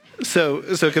So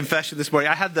confession this morning.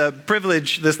 I had the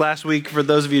privilege this last week, for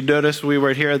those of you who noticed, we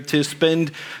were here to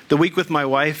spend the week with my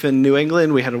wife in New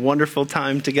England. We had a wonderful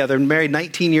time together. Married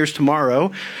 19 years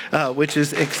tomorrow, which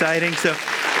is exciting. So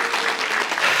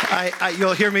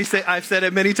you'll hear me say, I've said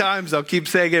it many times, I'll keep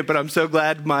saying it, but I'm so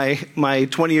glad my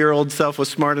 20-year-old self was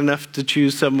smart enough to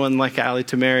choose someone like Allie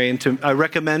to marry. And I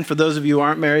recommend, for those of you who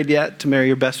aren't married yet, to marry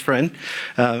your best friend,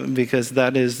 because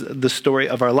that is the story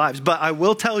of our lives. But I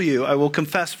will tell you, I will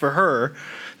confess for her,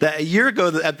 that a year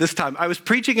ago at this time, I was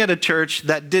preaching at a church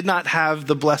that did not have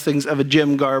the blessings of a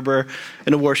Jim Garber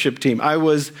and a worship team. I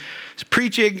was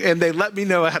preaching, and they let me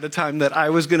know ahead of time that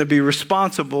I was going to be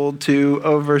responsible to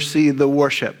oversee the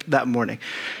worship that morning.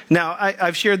 Now,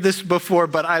 I've shared this before,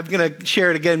 but I'm going to share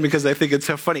it again because I think it's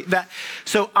so funny.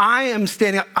 So I am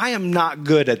standing up. I am not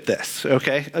good at this,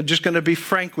 okay? I'm just going to be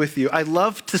frank with you. I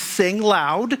love to sing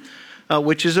loud,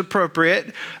 which is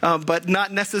appropriate, but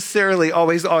not necessarily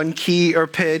always on key or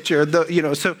pitch or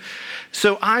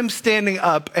So I'm standing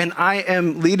up and I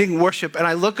am leading worship, and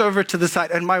I look over to the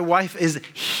side and my wife is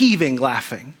heaving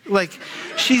laughing. Like,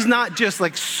 she's not just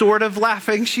like sort of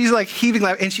laughing, she's like heaving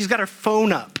laughing, and she's got her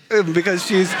phone up because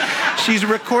she's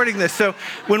recording this. So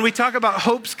when we talk about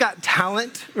Hope's Got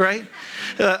Talent, right?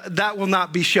 That will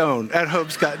not be shown at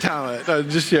Hope's Got Talent. I'll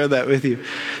just share that with you.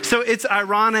 So it's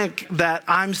ironic that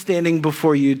I'm standing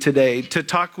before you today to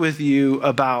talk with you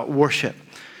about worship.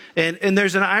 And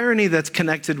there's an irony that's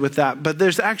connected with that, but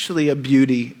there's actually a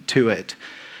beauty to it.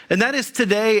 And that is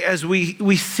today, as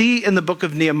we see in the book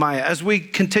of Nehemiah, as we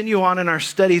continue on in our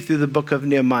study through the book of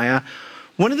Nehemiah,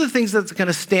 one of the things that's going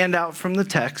to stand out from the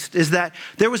text is that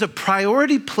there was a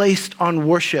priority placed on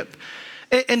worship.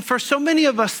 And for so many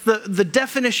of us, the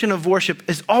definition of worship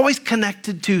is always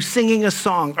connected to singing a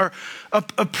song, or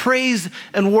a praise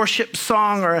and worship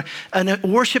song, or a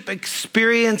worship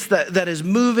experience that is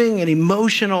moving and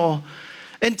emotional.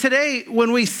 And today,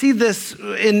 when we see this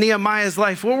in Nehemiah's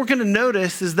life, what we're going to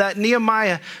notice is that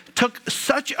Nehemiah took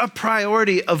such a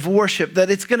priority of worship that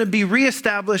it's going to be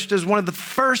reestablished as one of the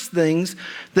first things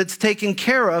that's taken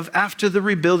care of after the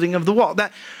rebuilding of the wall.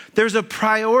 That there's a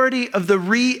priority of the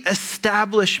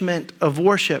reestablishment of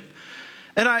worship.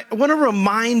 And I want to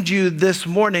remind you this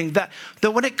morning that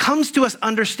when it comes to us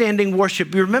understanding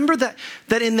worship, you remember that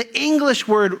in the English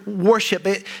word worship,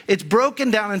 it's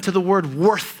broken down into the word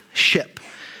worthship.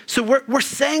 So we're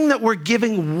saying that we're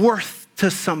giving worth to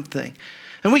something.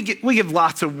 And we give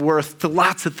lots of worth to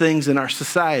lots of things in our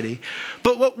society.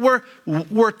 But what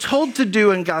we're told to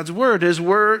do in God's word is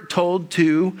we're told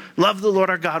to love the Lord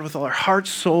our God with all our heart,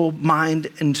 soul, mind,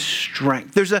 and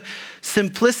strength. There's a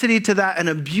simplicity to that and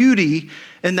a beauty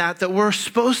in that we're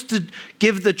supposed to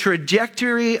give the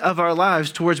trajectory of our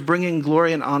lives towards bringing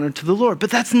glory and honor to the Lord. But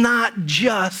that's not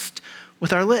just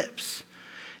with our lips.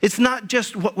 It's not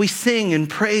just what we sing in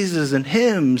praises and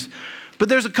hymns. But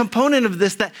there's a component of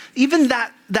this that even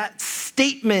that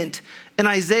statement in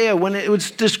Isaiah, when it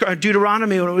was described,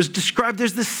 Deuteronomy, when it was described,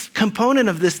 there's this component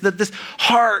of this, that this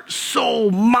heart, soul,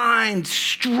 mind,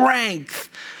 strength,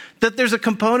 that there's a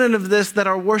component of this that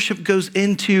our worship goes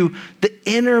into the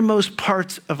innermost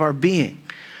parts of our being.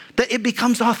 That it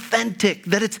becomes authentic,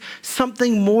 that it's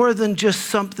something more than just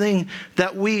something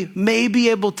that we may be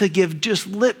able to give just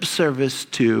lip service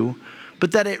to,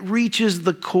 but that it reaches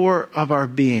the core of our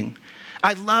being.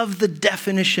 I love the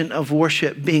definition of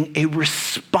worship being a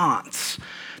response,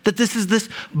 that this is this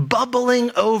bubbling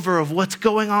over of what's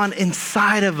going on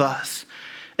inside of us.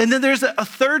 And then there's a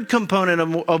third component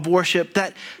of worship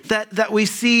that we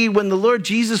see when the Lord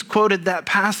Jesus quoted that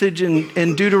passage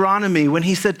in Deuteronomy, when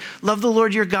he said, love the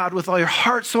Lord your God with all your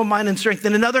heart, soul, mind, and strength.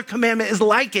 And another commandment is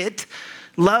like it,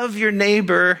 love your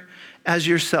neighbor as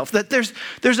yourself. That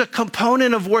there's a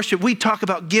component of worship. We talk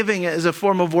about giving as a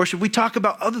form of worship. We talk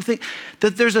about other things,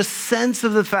 that there's a sense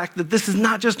of the fact that this is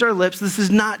not just our lips, this is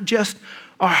not just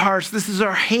our hearts, this is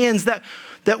our hands, that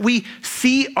we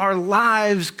see our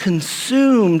lives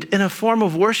consumed in a form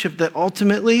of worship that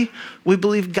ultimately we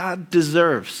believe God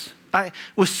deserves. I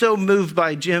was so moved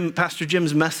by Pastor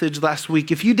Jim's message last week.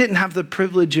 If you didn't have the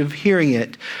privilege of hearing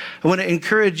it, I want to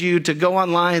encourage you to go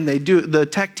online. The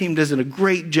tech team does a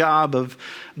great job of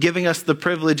giving us the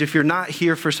privilege, if you're not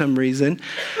here for some reason,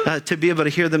 to be able to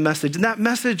hear the message. And that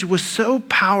message was so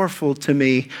powerful to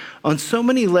me on so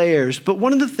many layers. But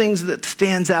one of the things that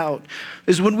stands out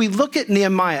is when we look at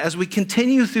Nehemiah, as we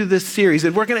continue through this series,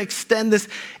 and we're going to extend this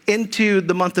into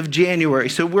the month of January.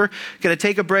 So we're going to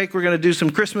take a break. We're going to do some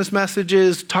Christmas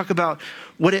messages, talk about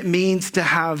what it means to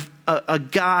have a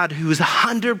God who is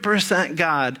 100%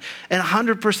 God and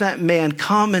 100% man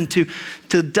come and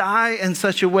to die in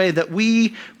such a way that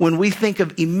when we think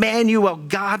of Emmanuel,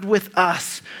 God with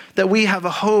us, that we have a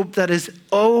hope that is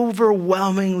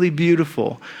overwhelmingly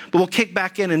beautiful. But we'll kick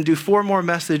back in and do 4 more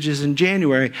messages in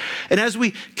January. And as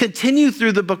we continue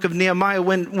through the book of Nehemiah,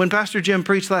 when Pastor Jim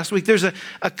preached last week, there's a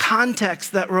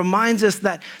context that reminds us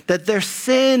that their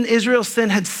sin, Israel's sin,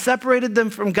 had separated them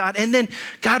from God. And then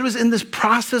God was in this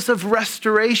process of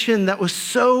restoration that was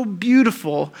so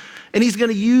beautiful. And he's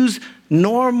going to use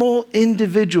normal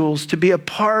individuals to be a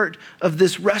part of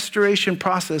this restoration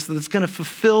process that's going to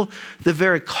fulfill the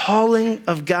very calling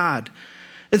of God.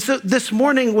 And so this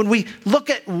morning, when we look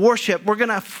at worship, we're going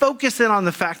to focus in on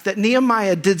the fact that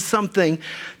Nehemiah did something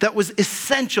that was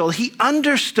essential. He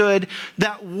understood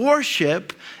that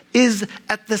worship is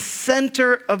at the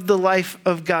center of the life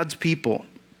of God's people.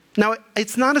 Now,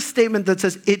 it's not a statement that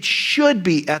says it should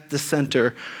be at the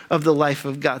center of the life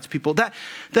of God's people. That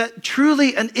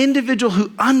truly an individual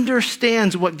who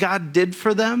understands what God did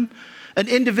for them, an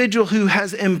individual who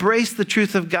has embraced the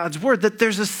truth of God's word, that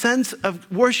there's a sense of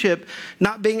worship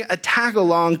not being a tag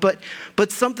along, but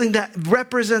something that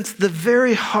represents the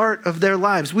very heart of their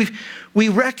lives. We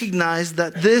recognize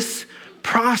that this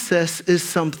process is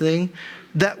something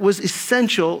that was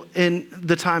essential in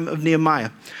the time of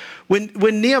Nehemiah.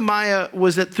 When Nehemiah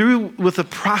was through with the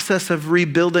process of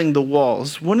rebuilding the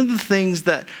walls, one of the things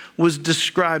that was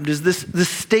described is this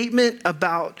statement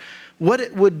about what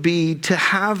it would be to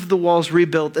have the walls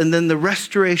rebuilt and then the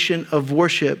restoration of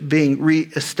worship being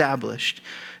reestablished.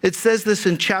 It says this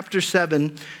in chapter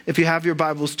 7. If you have your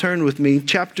Bibles, turn with me.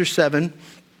 Chapter 7.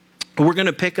 We're going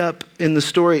to pick up in the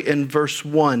story in verse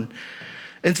 1.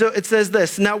 And so it says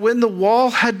this: "Now when the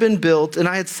wall had been built and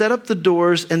I had set up the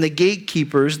doors and the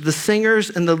gatekeepers, the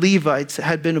singers and the Levites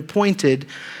had been appointed,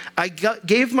 I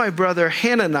gave my brother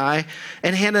Hananiah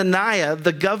and Hananiah,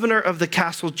 the governor of the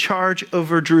castle, charge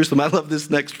over Jerusalem." I love this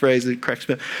next phrase. It cracks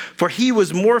me up. "For he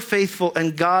was more faithful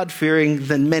and God-fearing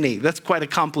than many." That's quite a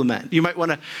compliment. You might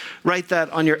want to write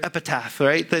that on your epitaph,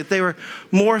 right? That they were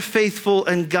more faithful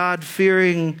and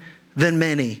God-fearing than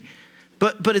many.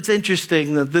 But it's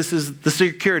interesting that this is the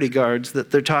security guards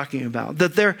that they're talking about,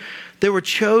 that they were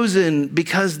chosen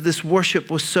because this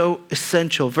worship was so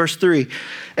essential. Verse 3,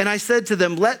 "And I said to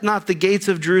them, let not the gates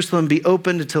of Jerusalem be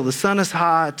opened until the sun is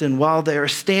hot, and while they are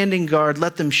standing guard,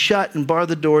 let them shut and bar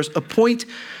the doors. Appoint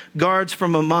guards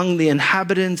from among the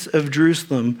inhabitants of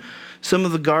Jerusalem, some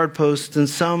of the guard posts and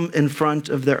some in front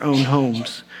of their own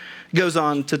homes." It goes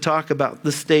on to talk about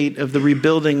the state of the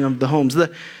rebuilding of the homes.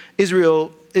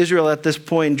 Israel at this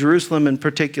point, Jerusalem in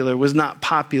particular, was not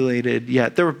populated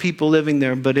yet. There were people living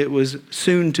there, but it was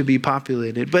soon to be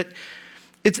populated. But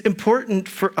it's important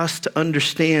for us to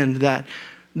understand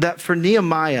that for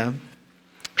Nehemiah,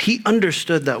 he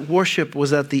understood that worship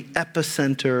was at the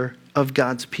epicenter of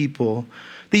God's people.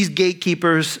 These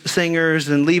gatekeepers, singers,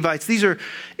 and Levites, these are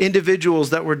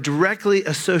individuals that were directly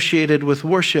associated with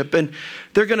worship. And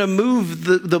they're going to move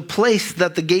the place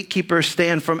that the gatekeepers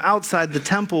stand from outside the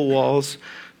temple walls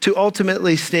to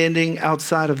ultimately standing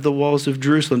outside of the walls of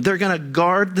Jerusalem. They're going to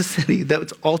guard the city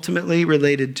that's ultimately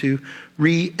related to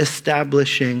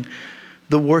reestablishing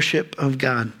the worship of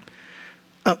God.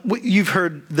 You've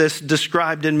heard this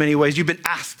described in many ways. You've been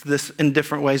asked this in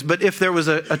different ways. But if there was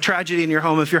a tragedy in your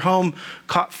home, if your home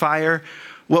caught fire,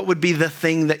 what would be the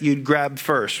thing that you'd grab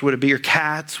first? Would it be your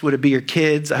cats? Would it be your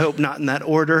kids? I hope not in that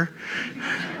order.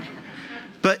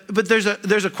 But there's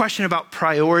a question about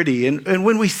priority. And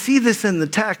when we see this in the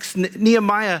text,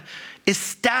 Nehemiah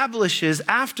establishes,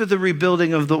 after the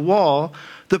rebuilding of the wall,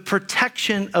 the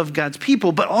protection of God's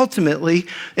people. But ultimately,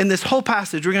 in this whole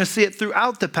passage, we're going to see it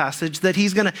throughout the passage, that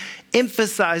he's going to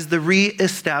emphasize the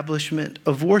reestablishment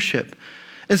of worship.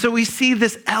 And so we see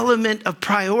this element of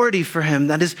priority for him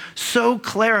that is so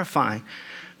clarifying.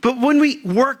 But when we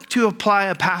work to apply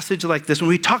a passage like this, when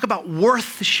we talk about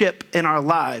worship in our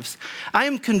lives, I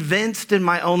am convinced in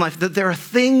my own life that there are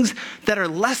things that are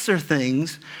lesser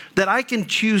things that I can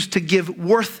choose to give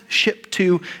worship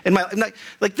to in my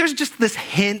life. Like there's just this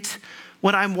hint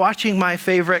when I'm watching my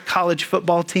favorite college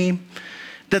football team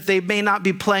that they may not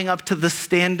be playing up to the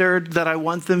standard that I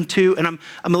want them to. And I'm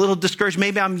a little discouraged.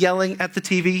 Maybe I'm yelling at the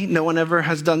TV. No one ever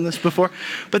has done this before.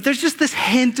 But there's just this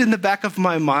hint in the back of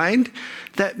my mind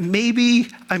that maybe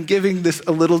I'm giving this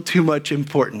a little too much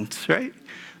importance, right?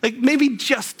 Like maybe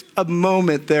just a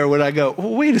moment there when I go,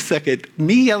 well, wait a second,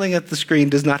 me yelling at the screen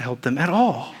does not help them at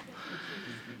all.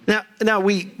 Now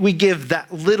we give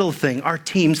that little thing, our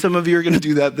team, some of you are going to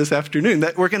do that this afternoon,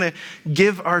 that we're going to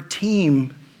give our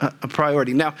team a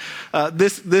priority. Now,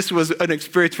 this was an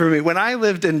experience for me. When I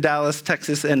lived in Dallas,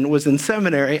 Texas, and was in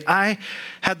seminary, I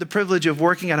had the privilege of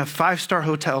working at a 5-star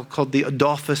hotel called the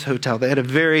Adolphus Hotel. They had a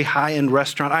very high-end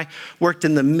restaurant. I worked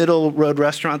in the middle road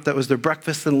restaurant that was their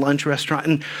breakfast and lunch restaurant.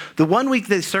 And the one week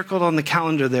they circled on the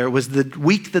calendar there was the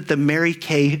week that the Mary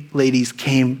Kay ladies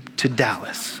came to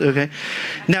Dallas, okay?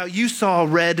 Now, you saw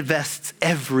red vests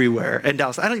everywhere in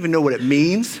Dallas. I don't even know what it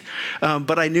means,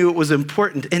 but I knew it was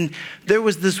important. And there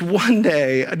was this one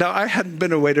day, now I hadn't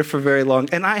been a waiter for very long,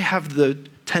 and I have the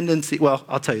tendency, well,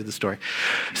 I'll tell you the story.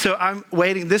 So I'm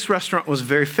waiting. This restaurant was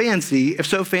very fancy,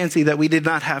 so fancy that we did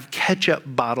not have ketchup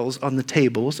bottles on the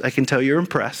tables. I can tell you're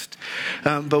impressed.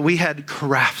 But we had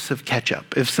carafes of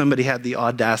ketchup if somebody had the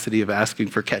audacity of asking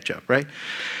for ketchup, right?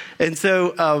 And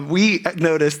so we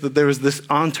noticed that there was this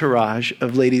entourage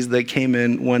of ladies that came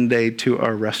in one day to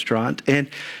our restaurant, and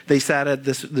they sat at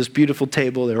this beautiful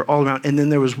table. They were all around. And then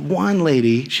there was one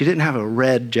lady. She didn't have a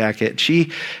red jacket.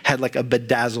 She had like a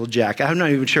bedazzled jacket. I'm not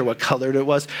even sure what color it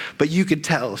was, but you could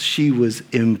tell she was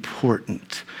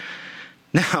important.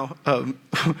 Now,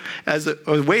 as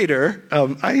a waiter,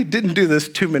 I didn't do this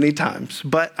too many times,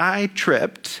 but I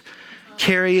tripped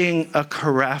carrying a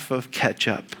carafe of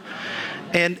ketchup.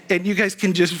 And you guys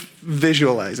can just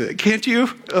visualize it, can't you?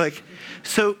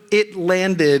 So it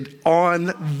landed on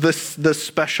the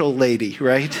special lady,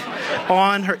 right?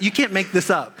 On her. You can't make this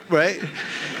up, right?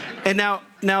 And now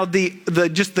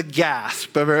just the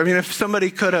gasp of her. I mean, if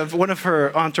somebody could have, one of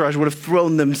her entourage would have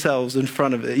thrown themselves in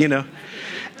front of it, you know.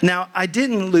 Now, I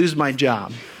didn't lose my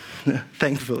job,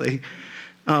 thankfully.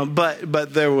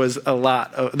 But there was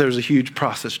there was a huge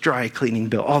process, dry cleaning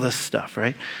bill, all this stuff,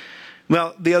 right?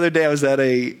 Well, the other day I was at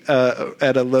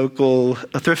a local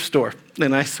thrift store,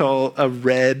 and I saw a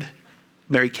red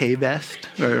Mary Kay vest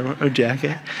or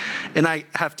jacket, and I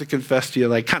have to confess to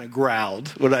you, kind of growled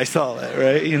when I saw it,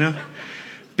 right? You know,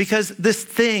 because this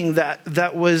thing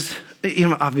that was,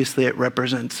 obviously it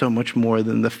represents so much more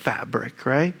than the fabric,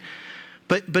 right?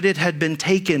 But it had been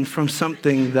taken from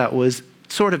something that was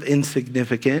sort of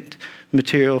insignificant,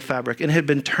 material fabric, and had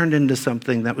been turned into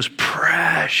something that was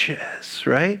precious,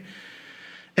 right?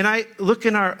 And I look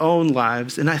in our own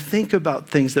lives and I think about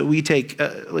things that we take,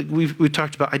 we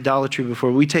talked about idolatry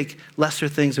before. We take lesser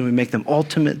things and we make them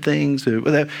ultimate things,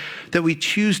 that we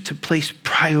choose to place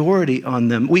priority on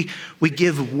them. We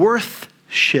give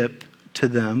worship to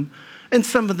them, and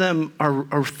some of them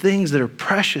are things that are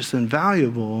precious and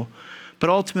valuable, but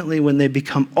ultimately when they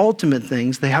become ultimate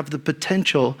things, they have the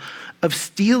potential of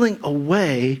stealing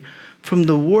away from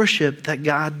the worship that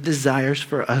God desires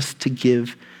for us to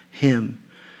give him.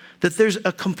 That there's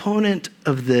a component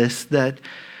of this that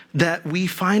we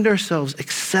find ourselves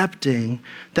accepting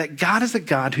that God is a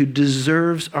God who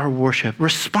deserves our worship.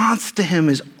 Response to him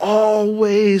is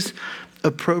always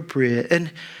appropriate.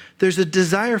 And there's a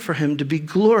desire for him to be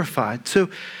glorified. So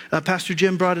Pastor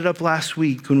Jim brought it up last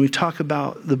week when we talk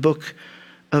about the book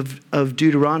of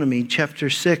Deuteronomy, chapter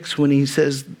 6, when he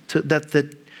says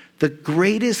that the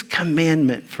greatest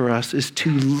commandment for us is to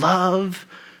love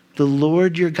the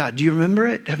Lord your God. Do you remember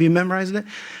it? Have you memorized it?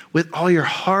 With all your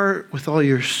heart, with all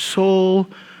your soul,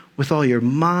 with all your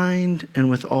mind, and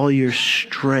with all your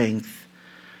strength.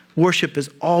 Worship is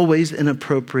always an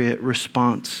appropriate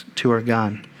response to our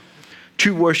God.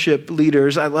 True worship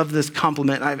leaders, I love this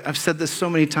compliment. I've said this so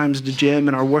many times to Jim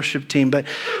and our worship team, but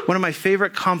one of my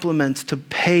favorite compliments to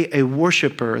pay a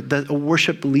worshiper, that a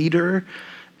worship leader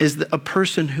is a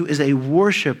person who is a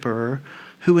worshiper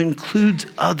who includes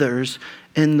others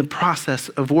in the process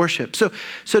of worship. So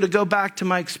to go back to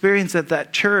my experience at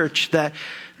that church, that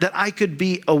I could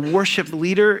be a worship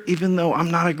leader even though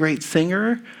I'm not a great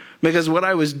singer, because what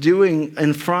I was doing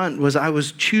in front was I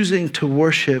was choosing to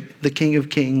worship the King of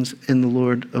Kings and the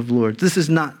Lord of Lords. This is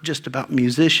not just about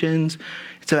musicians.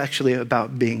 It's actually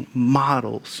about being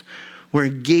models. We're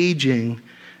engaging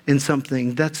in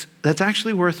something that's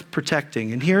actually worth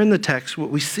protecting. And here in the text, what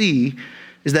we see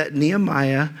is that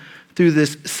Nehemiah, through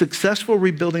this successful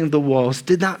rebuilding of the walls,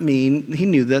 he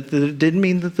knew that it didn't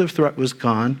mean that the threat was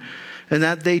gone, and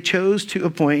that they chose to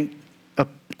appoint a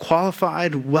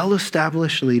qualified,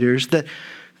 well-established leaders, that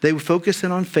they would focus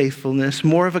in on faithfulness,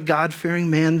 more of a God-fearing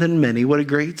man than many. What a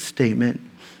great statement.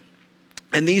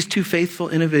 And these two faithful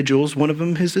individuals, one of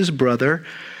them is his brother,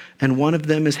 and one of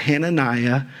them is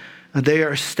Hananiah, they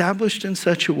are established in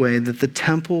such a way that the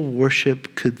temple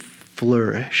worship could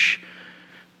flourish.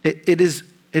 It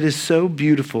is so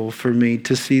beautiful for me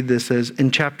to see this as in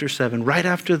chapter 7, right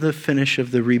after the finish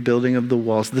of the rebuilding of the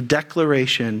walls, the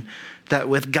declaration that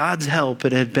with God's help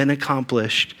it had been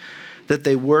accomplished, that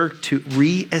they worked to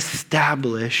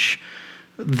reestablish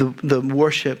the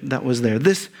worship that was there.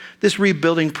 This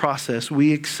rebuilding process,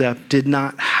 we accept, did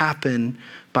not happen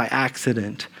by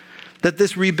accident. That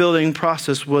this rebuilding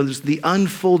process was the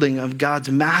unfolding of God's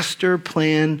master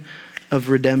plan of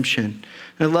redemption.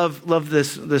 I love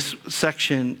this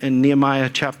section in Nehemiah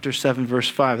chapter 7, verse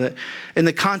 5. That in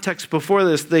the context before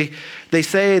this, they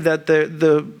say that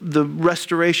the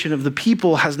restoration of the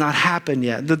people has not happened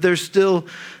yet. That there's still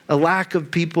a lack of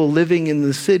people living in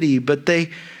the city. But they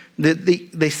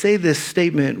say this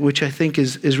statement, which I think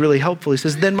is really helpful. He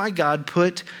says, "Then my God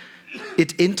put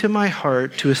it into my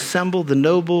heart to assemble the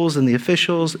nobles and the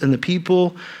officials and the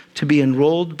people to be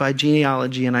enrolled by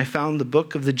genealogy. And I found the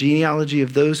book of the genealogy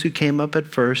of those who came up at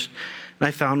first, and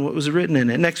I found what was written in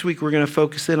it." Next week, we're going to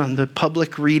focus in on the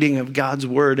public reading of God's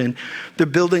word. And they're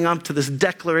building up to this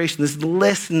declaration, this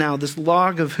list now, this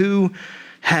log of who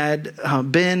had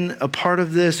been a part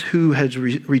of this, who has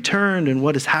returned, and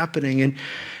what is happening.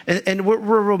 And we're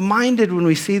reminded when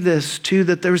we see this, too,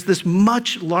 that there's this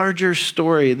much larger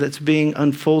story that's being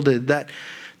unfolded, that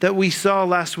we saw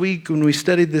last week when we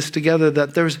studied this together,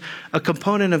 that there's a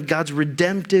component of God's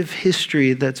redemptive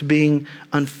history that's being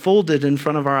unfolded in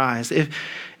front of our eyes. If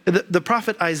the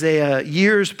prophet Isaiah,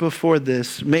 years before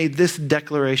this, made this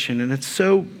declaration, and it's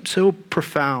so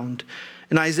profound.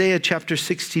 In Isaiah chapter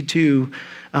 62,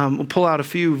 we'll pull out a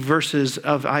few verses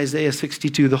of Isaiah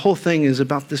 62. The whole thing is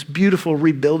about this beautiful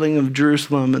rebuilding of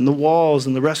Jerusalem and the walls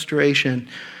and the restoration.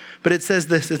 But it says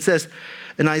this, it says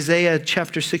in Isaiah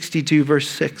chapter 62, verse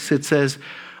 6, it says,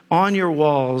 "On your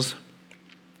walls,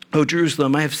 O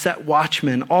Jerusalem, I have set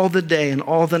watchmen all the day and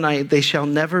all the night. They shall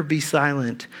never be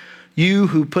silent. You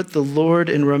who put the Lord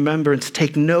in remembrance,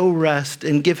 take no rest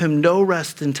and give him no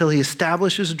rest until he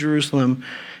establishes Jerusalem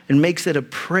and makes it a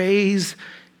praise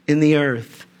in the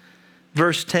earth."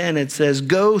 Verse 10, it says,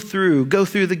 go through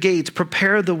the gates,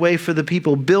 prepare the way for the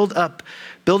people, build up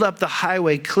the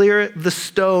highway, clear the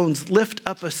stones, lift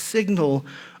up a signal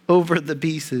over the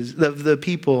pieces of the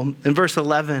people." In verse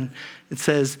 11, it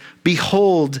says,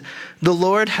 "Behold, the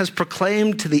Lord has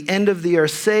proclaimed to the end of the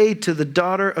earth, say to the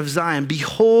daughter of Zion,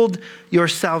 behold, your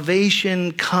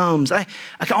salvation comes." I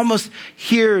can almost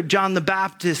hear John the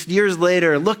Baptist years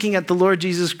later looking at the Lord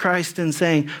Jesus Christ and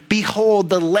saying, "Behold,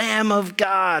 the Lamb of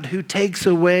God who takes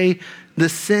away the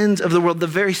sins of the world," the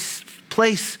very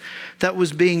place that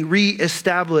was being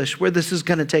reestablished where this is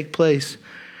going to take place.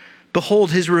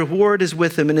 "Behold, his reward is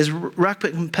with him and his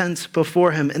recompense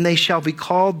before him, and they shall be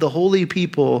called the holy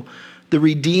people, the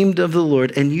redeemed of the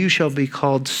Lord, and you shall be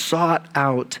called sought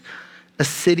out, a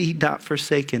city not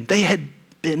forsaken." They had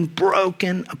been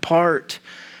broken apart.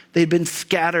 They'd been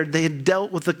scattered. They had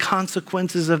dealt with the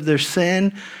consequences of their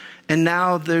sin. And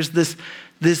now there's this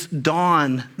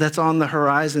dawn that's on the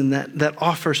horizon that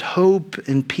offers hope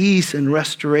and peace and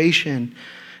restoration.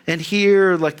 And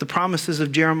here, like the promises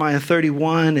of Jeremiah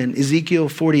 31 and Ezekiel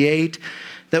 48,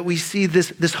 that we see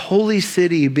this holy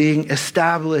city being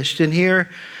established. And here,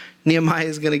 Nehemiah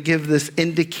is going to give this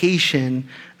indication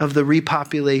of the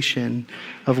repopulation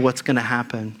of what's going to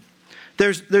happen.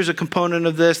 There's a component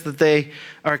of this that they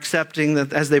are accepting,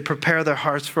 that as they prepare their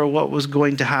hearts for what was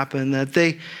going to happen, that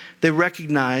they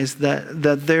recognize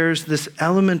that there's this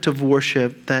element of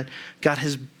worship that God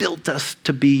has built us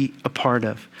to be a part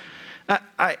of.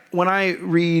 When I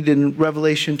read in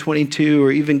Revelation 22,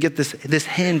 or even get this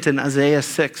hint in Isaiah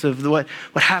 6 of what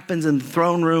happens in the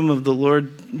throne room of the Lord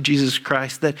Jesus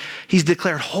Christ, that he's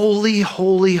declared holy,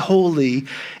 holy, holy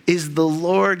is the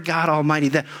Lord God Almighty,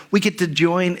 that we get to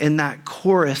join in that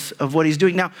chorus of what he's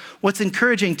doing. Now, what's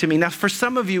encouraging to me, now for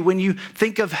some of you, when you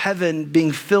think of heaven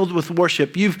being filled with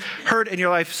worship, you've heard in your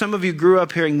life, some of you grew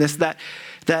up hearing this, that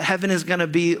heaven is going to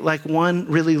be like one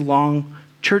really long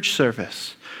church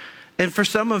service. And for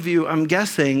some of you, I'm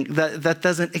guessing that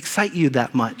doesn't excite you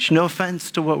that much. No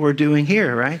offense to what we're doing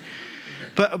here, right?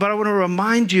 But I want to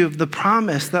remind you of the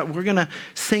promise that we're going to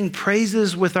sing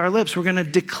praises with our lips. We're going to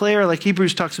declare, like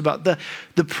Hebrews talks about,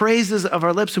 the praises of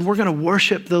our lips, and we're going to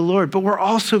worship the Lord. But we're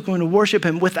also going to worship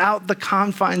him without the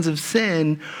confines of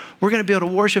sin. We're going to be able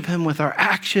to worship him with our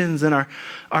actions and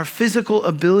our physical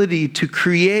ability to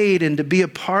create and to be a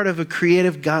part of a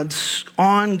creative God's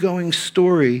ongoing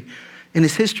story in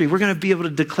his history. We're going to be able to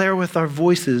declare with our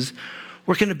voices.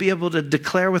 We're going to be able to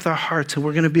declare with our hearts, and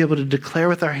we're going to be able to declare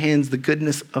with our hands the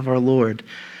goodness of our Lord.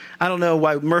 I don't know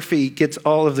why Murphy gets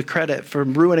all of the credit for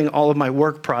ruining all of my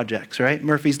work projects, right?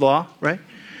 Murphy's Law, right?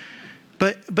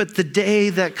 But the day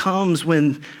that comes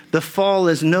when the fall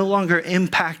is no longer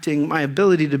impacting my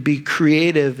ability to be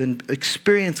creative and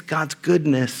experience God's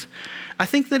goodness, I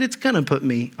think that it's going to put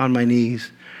me on my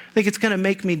knees. I think it's going to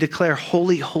make me declare,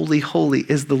 holy, holy, holy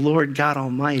is the Lord God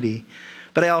Almighty.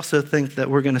 but I also think that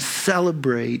we're going to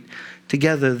celebrate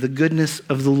together the goodness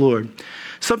of the Lord.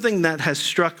 Something that has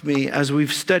struck me as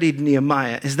we've studied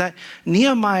Nehemiah is that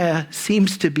Nehemiah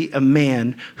seems to be a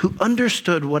man who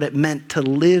understood what it meant to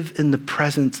live in the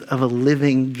presence of a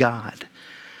living God.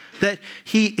 That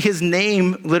his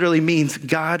name literally means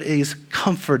God is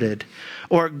comforted,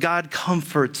 or God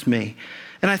comforts me.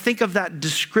 And I think of that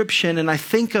description, and I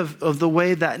think of the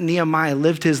way that Nehemiah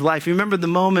lived his life. You remember the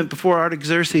moment before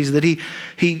Artaxerxes that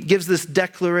he gives this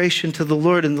declaration to the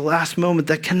Lord in the last moment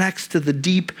that connects to the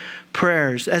deep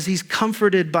prayers as he's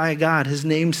comforted by God, his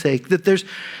namesake, that there's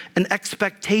an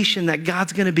expectation that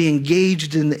God's going to be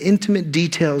engaged in the intimate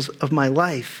details of my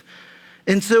life.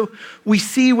 And so we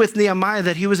see with Nehemiah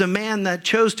that he was a man that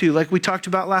chose to, like we talked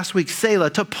about last week,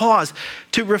 Selah, to pause,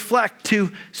 to reflect,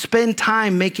 to spend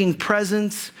time making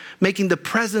the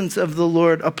presence of the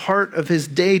Lord a part of his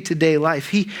day-to-day life.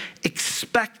 He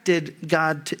expected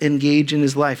God to engage in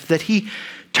his life, that he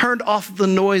turned off the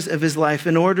noise of his life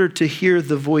in order to hear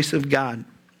the voice of God.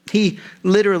 He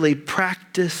literally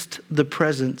practiced the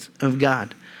presence of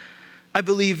God. I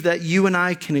believe that you and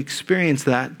I can experience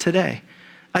that today.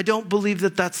 I don't believe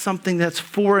that that's something that's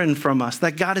foreign from us,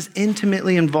 that God is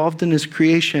intimately involved in his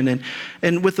creation.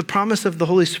 And with the promise of the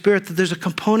Holy Spirit, that there's a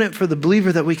component for the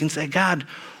believer that we can say, God,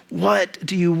 what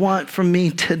do you want from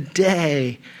me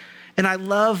today? And I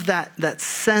love that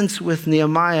sense with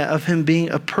Nehemiah of him being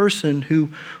a person who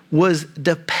was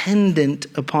dependent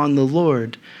upon the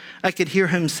Lord. I could hear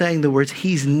him saying the words,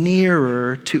 he's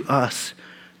nearer to us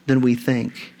than we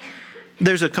think.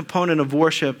 There's a component of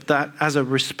worship that as a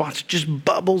response just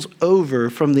bubbles over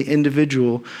from the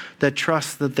individual that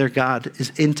trusts that their God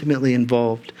is intimately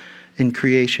involved in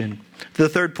creation. The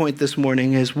third point this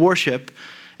morning is worship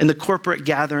and the corporate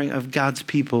gathering of God's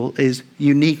people is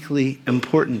uniquely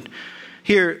important.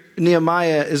 Here,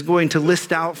 Nehemiah is going to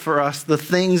list out for us the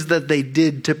things that they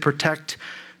did to protect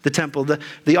the temple,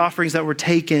 the offerings that were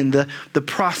taken, the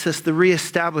process, the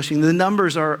reestablishing. The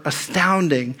numbers are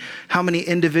astounding how many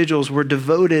individuals were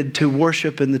devoted to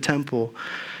worship in the temple.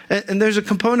 And there's a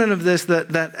component of this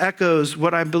that echoes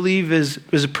what I believe is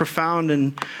profound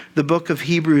in the book of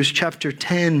Hebrews, chapter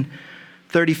 10,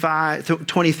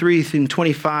 23 through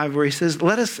 25, where he says,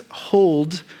 let us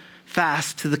hold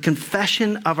fast to the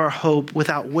confession of our hope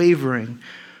without wavering,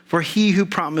 for he who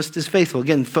promised is faithful.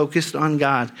 Again, focused on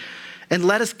God. And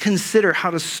let us consider how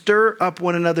to stir up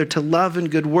one another to love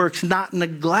and good works, not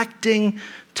neglecting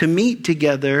to meet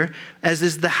together, as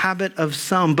is the habit of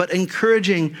some, but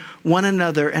encouraging one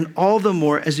another, and all the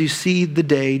more as you see the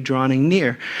day drawing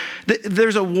near.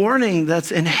 There's a warning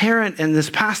that's inherent in this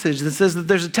passage that says that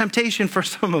there's a temptation for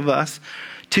some of us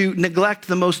to neglect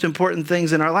the most important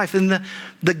things in our life. And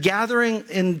the gathering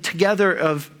in together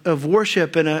of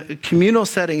worship in a communal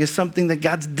setting is something that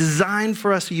God's designed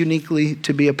for us uniquely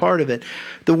to be a part of it.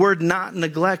 The word not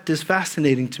neglect is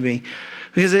fascinating to me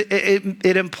because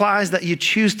it implies that you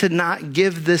choose to not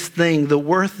give this thing the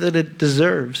worth that it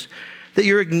deserves, that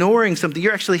you're ignoring something.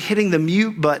 You're actually hitting the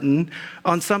mute button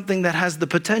on something that has the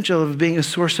potential of being a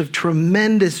source of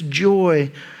tremendous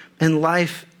joy and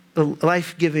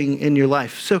life-giving in your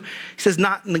life. So he says,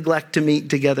 not neglect to meet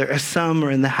together as some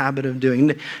are in the habit of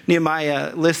doing.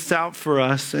 Nehemiah lists out for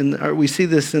us, and we see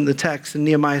this in the text in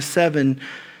Nehemiah 7,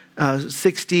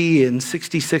 60 and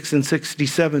 66 and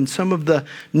 67, some of the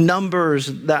numbers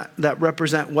that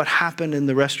represent what happened in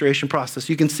the restoration process.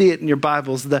 You can see it in your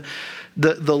Bibles. The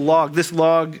log, this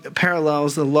log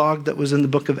parallels the log that was in the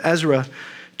book of Ezra,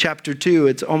 chapter 2.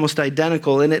 It's almost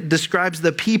identical, and it describes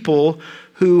the people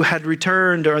who had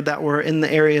returned or that were in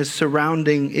the areas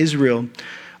surrounding Israel.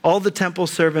 All the temple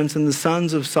servants and the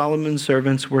sons of Solomon's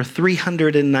servants were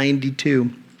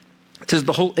 392. It says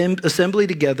the whole assembly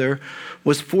together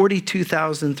was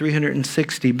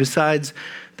 42,360, besides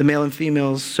the male and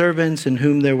female servants, in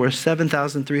whom there were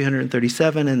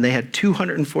 7,337, and they had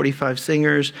 245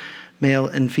 singers, male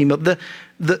and female.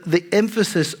 The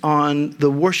emphasis on the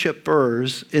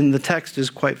worshipers in the text is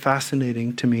quite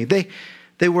fascinating to me. They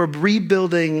were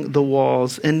rebuilding the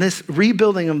walls, and this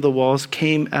rebuilding of the walls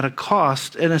came at a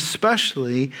cost, and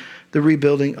especially the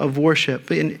rebuilding of worship.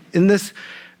 In this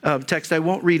text, I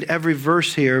won't read every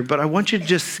verse here, but I want you to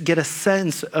just get a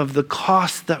sense of the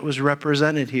cost that was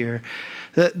represented here.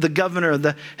 The governor,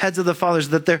 the heads of the fathers,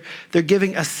 that they're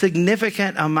giving a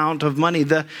significant amount of money.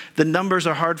 The numbers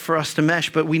are hard for us to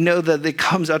mesh, but we know that it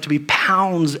comes out to be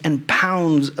pounds and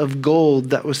pounds of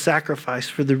gold that was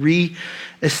sacrificed for the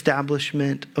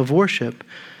re-establishment of worship.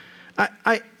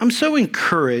 I'm so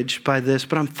encouraged by this,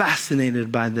 but I'm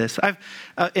fascinated by this. I've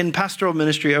in pastoral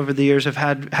ministry over the years, I've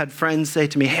had friends say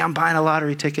to me, hey, I'm buying a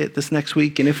lottery ticket this next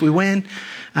week, and if we win,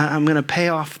 I'm going to pay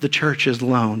off the church's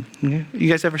loan. You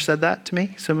guys ever said that to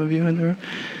me? Some of you in the room?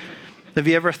 Have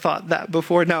you ever thought that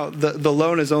before? Now, the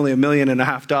loan is only $1.5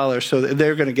 million, so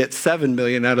they're going to get $7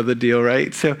 million out of the deal,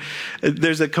 right? So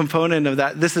there's a component of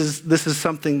that. This is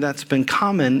something that's been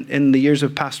common in the years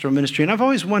of pastoral ministry, and I've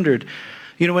always wondered,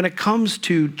 when it comes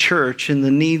to church and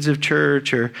the needs of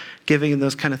church or giving and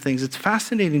those kind of things, it's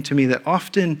fascinating to me that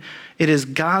often it is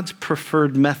God's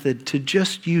preferred method to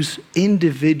just use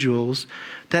individuals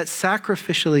that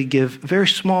sacrificially give very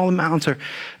small amounts or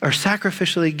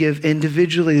sacrificially give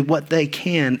individually what they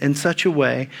can in such a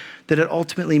way that it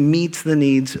ultimately meets the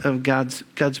needs of God's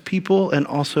people and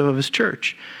also of his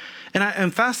church. And I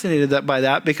am fascinated by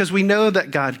that because we know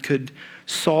that God could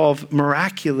solve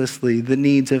miraculously the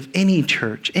needs of any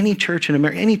church in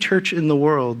America, any church in the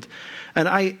world.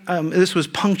 And this was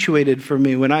punctuated for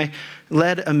me when I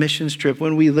led a missions trip.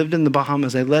 When we lived in the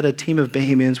Bahamas, I led a team of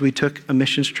Bahamians. We took a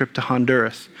missions trip to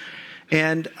Honduras.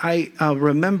 And I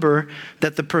remember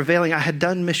that I had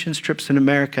done missions trips in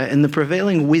America, and the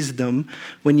prevailing wisdom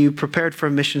when you prepared for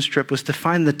a missions trip was to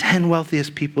find the 10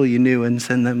 wealthiest people you knew and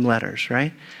send them letters,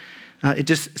 right? It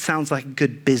just sounds like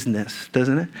good business,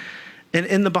 doesn't it? And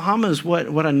in the Bahamas,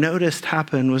 what I noticed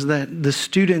happened was that the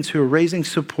students who were raising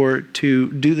support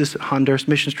to do this Honduras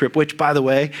missions trip, which, by the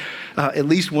way, at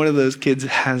least one of those kids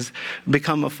has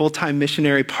become a full-time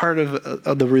missionary, part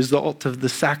of the result of the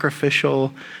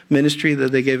sacrificial ministry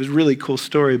that they gave. Is a really cool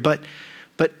story. But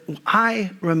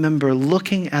I remember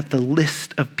looking at the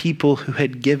list of people who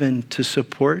had given to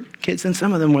support kids, and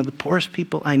some of them were the poorest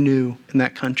people I knew in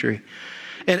that country.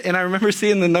 And I remember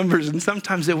seeing the numbers, and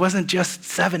sometimes it wasn't just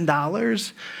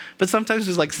 $7, but sometimes it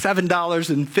was like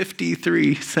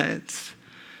 $7.53.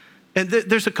 And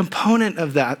there's a component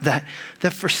of that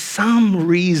for some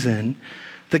reason,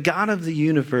 the God of the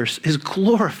universe is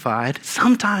glorified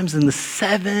sometimes in the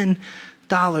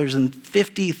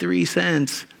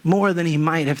 $7.53 more than he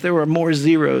might if there were more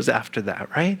zeros after that,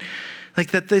 right?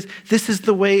 Like that this is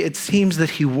the way it seems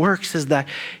that he works, is that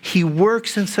he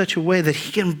works in such a way that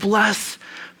he can bless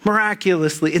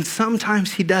miraculously. And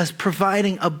sometimes he does,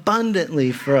 providing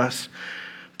abundantly for us.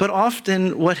 But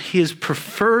often what his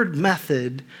preferred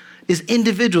method is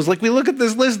individuals. Like we look at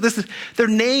this list, they're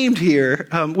named here,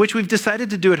 which we've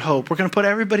decided to do at Hope. We're going to put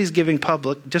everybody's giving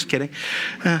public. Just kidding.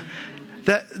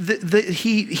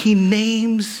 He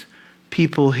names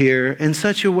people here in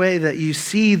such a way that you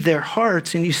see their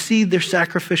hearts and you see their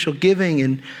sacrificial giving,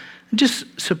 and just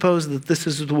suppose that this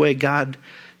is the way God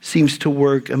seems to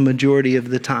work a majority of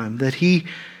the time, that he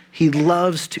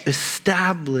loves to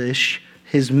establish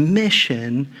his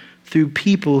mission through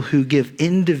people who give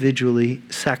individually,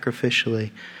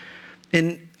 sacrificially.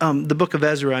 In the book of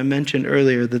Ezra, I mentioned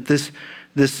earlier that this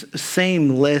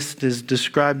same list is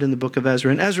described in the book of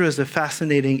Ezra, and Ezra is a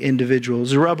fascinating individual.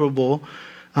 Zerubbabel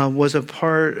was a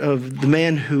part of the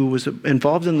man who was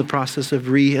involved in the process of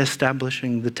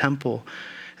reestablishing the temple.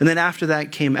 And then after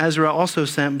that came Ezra, also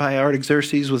sent by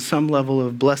Artaxerxes with some level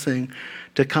of blessing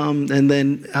to come and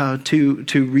then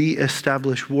to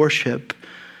reestablish worship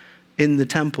in the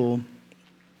temple.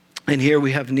 And here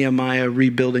we have Nehemiah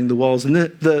rebuilding the walls. And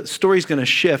the story's going to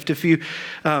shift. If you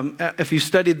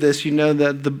studied this, you know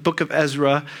that the book of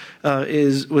Ezra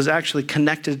was actually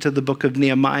connected to the book of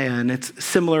Nehemiah. And it's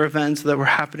similar events that were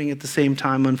happening at the same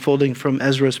time, unfolding from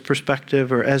Ezra's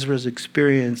perspective or Ezra's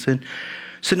experience. And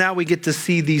so now we get to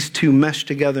see these two mesh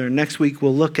together. Next week,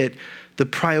 we'll look at the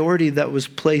priority that was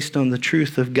placed on the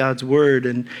truth of God's word.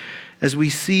 And as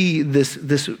we see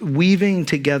this weaving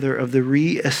together of the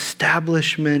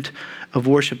reestablishment of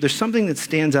worship, there's something that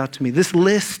stands out to me. This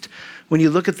list, when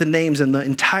you look at the names and the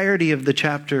entirety of the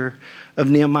chapter of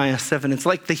Nehemiah 7, it's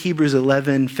like the Hebrews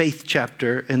 11 faith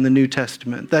chapter in the New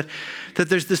Testament, that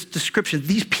there's this description.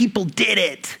 These people did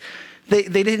it.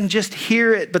 They didn't just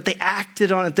hear it, but they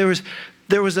acted on it. There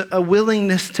was a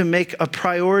willingness to make a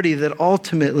priority that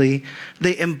ultimately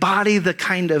they embody the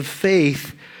kind of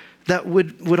faith that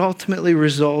would ultimately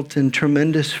result in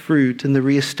tremendous fruit in the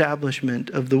reestablishment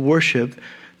of the worship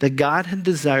that God had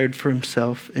desired for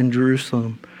himself in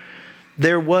Jerusalem.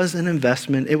 There was an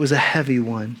investment. It was a heavy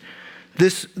one.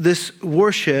 This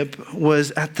worship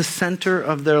was at the center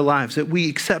of their lives, that we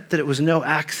accept that it was no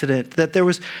accident, that there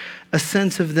was a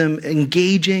sense of them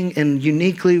engaging in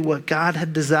uniquely what God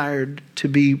had desired to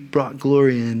be brought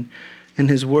glory in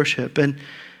his worship. And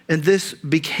this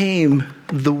became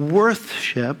the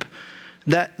worship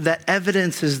that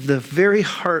evidence is the very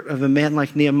heart of a man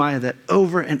like Nehemiah that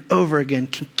over and over again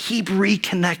can keep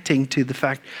reconnecting to the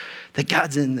fact that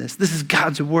God's in this. This is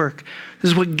God's work.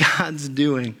 This is what God's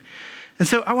doing. And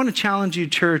so I want to challenge you,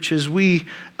 church, as we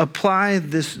apply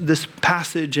this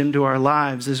passage into our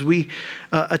lives, as we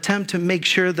attempt to make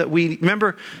sure that we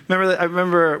remember. I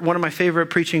remember one of my favorite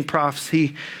preaching profs.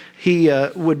 He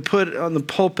would put on the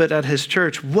pulpit at his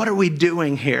church, "What are we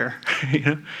doing here?" You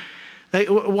know? Like,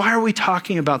 why are we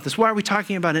talking about this? Why are we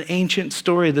talking about an ancient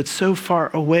story that's so far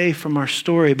away from our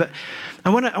story? But I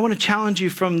want to challenge you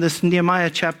from this Nehemiah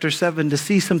chapter 7 to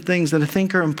see some things that I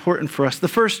think are important for us. The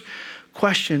first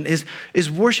question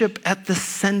is worship at the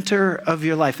center of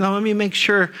your life? Now, let me make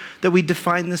sure that we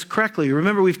define this correctly.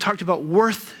 Remember, we've talked about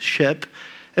worship,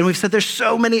 and we've said there's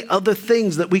so many other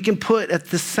things that we can put at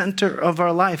the center of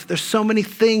our life. There's so many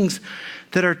things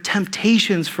that are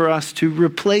temptations for us to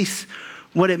replace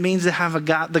what it means to have the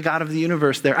God of the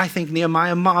universe there. I think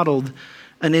Nehemiah modeled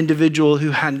an individual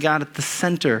who had God at the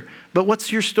center. But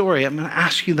what's your story? I'm going to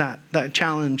ask you that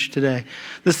challenge today.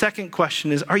 The second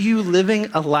question is, are you living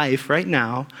a life right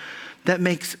now that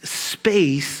makes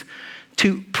space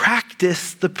to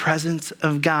practice the presence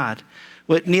of God?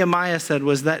 What Nehemiah said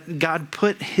was that God's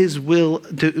putting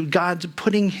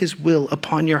his will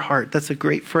upon your heart. That's a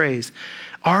great phrase.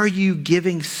 Are you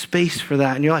giving space for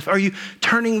that in your life? Are you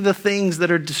turning the things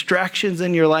that are distractions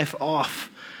in your life off?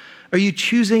 Are you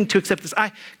choosing to accept this?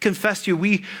 I confess to you,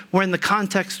 we were in the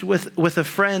context with a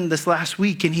friend this last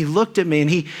week, and he looked at me,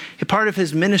 and part of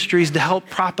his ministry is to help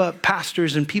prop up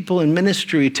pastors and people in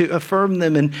ministry, to affirm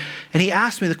them. And he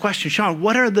asked me the question, "Sean,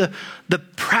 what are the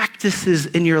practices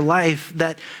in your life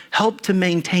that help to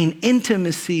maintain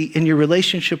intimacy in your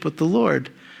relationship with the Lord?"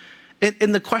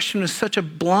 And the question was such a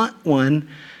blunt one.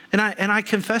 And I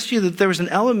confess to you that there was an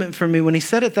element for me when he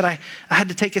said it that I had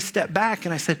to take a step back.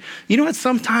 And I said, you know what?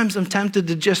 Sometimes I'm tempted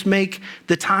to just make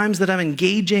the times that I'm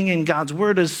engaging in God's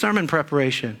word as sermon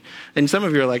preparation. And some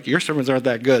of you are like, your sermons aren't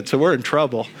that good, so we're in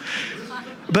trouble.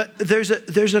 But there's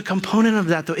a component of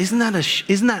that, though. Isn't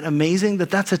that amazing that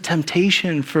that's a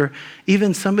temptation for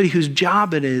even somebody whose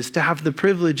job it is to have the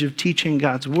privilege of teaching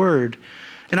God's word?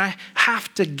 And I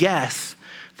have to guess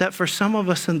that for some of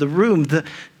us in the room, the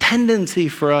tendency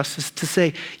for us is to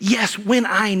say, yes, when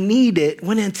I need it,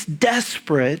 when it's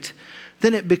desperate,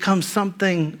 then it becomes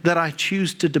something that I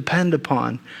choose to depend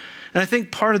upon. And I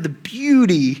think part of the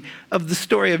beauty of the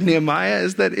story of Nehemiah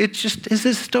is that it just is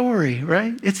his story,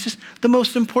 right? It's just the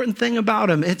most important thing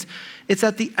about him. It's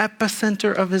at the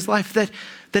epicenter of his life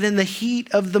that in the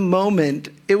heat of the moment,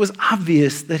 it was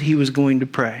obvious that he was going to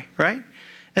pray, right?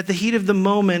 At the heat of the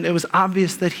moment, it was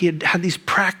obvious that he had these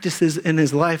practices in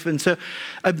his life. And so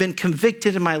I've been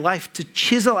convicted in my life to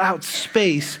chisel out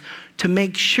space to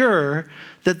make sure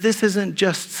that this isn't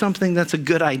just something that's a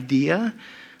good idea,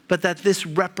 but that this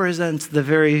represents the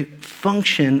very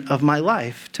function of my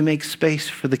life, to make space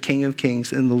for the King of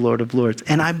Kings and the Lord of Lords.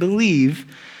 And I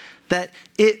believe that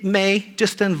it may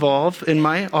just involve, in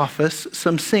my office,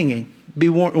 some singing. Be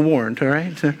warned, all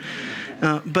right?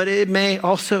 But it may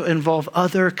also involve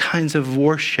other kinds of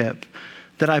worship,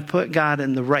 that I put God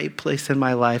in the right place in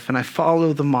my life and I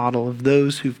follow the model of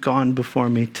those who've gone before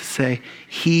me to say,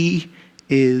 he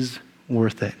is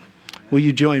worth it. Will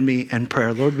you join me in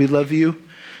prayer? Lord, we love you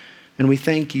and we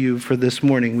thank you for this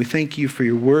morning. We thank you for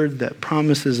your word that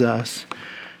promises us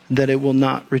that it will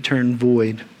not return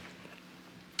void.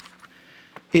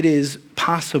 It is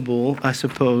possible, I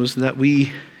suppose, that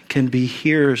we can be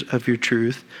hearers of your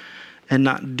truth and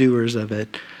not doers of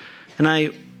it. And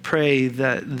I pray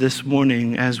that this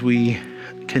morning, as we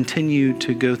continue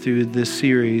to go through this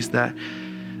series, that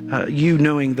you,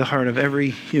 knowing the heart of every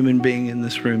human being in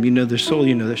this room, you know their soul,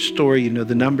 you know their story, you know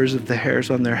the numbers of the hairs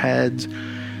on their heads,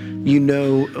 you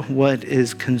know what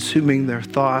is consuming their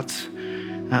thoughts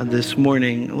this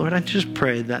morning. Lord, I just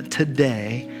pray that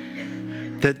today,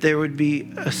 that there would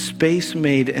be a space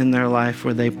made in their life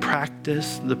where they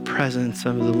practice the presence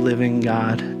of the living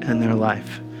God in their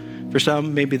life. For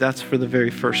some, maybe that's for the very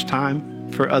first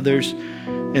time. For others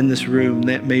in this room,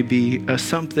 that may be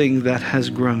something that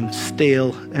has grown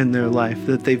stale in their life,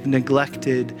 that they've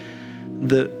neglected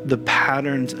the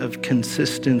patterns of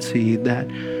consistency that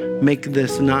make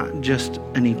this not just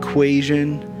an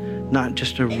equation, not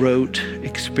just a rote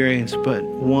experience, but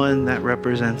one that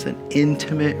represents an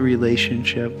intimate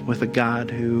relationship with a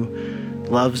God who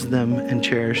loves them and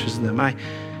cherishes them.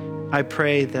 I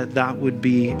pray that that would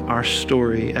be our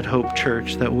story at Hope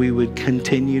Church, that we would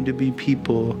continue to be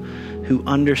people who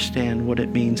understand what it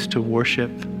means to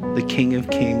worship the King of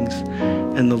Kings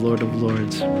and the Lord of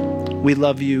Lords. We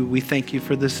love you. We thank you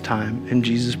for this time. In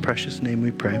Jesus' precious name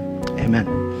we pray.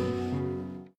 Amen.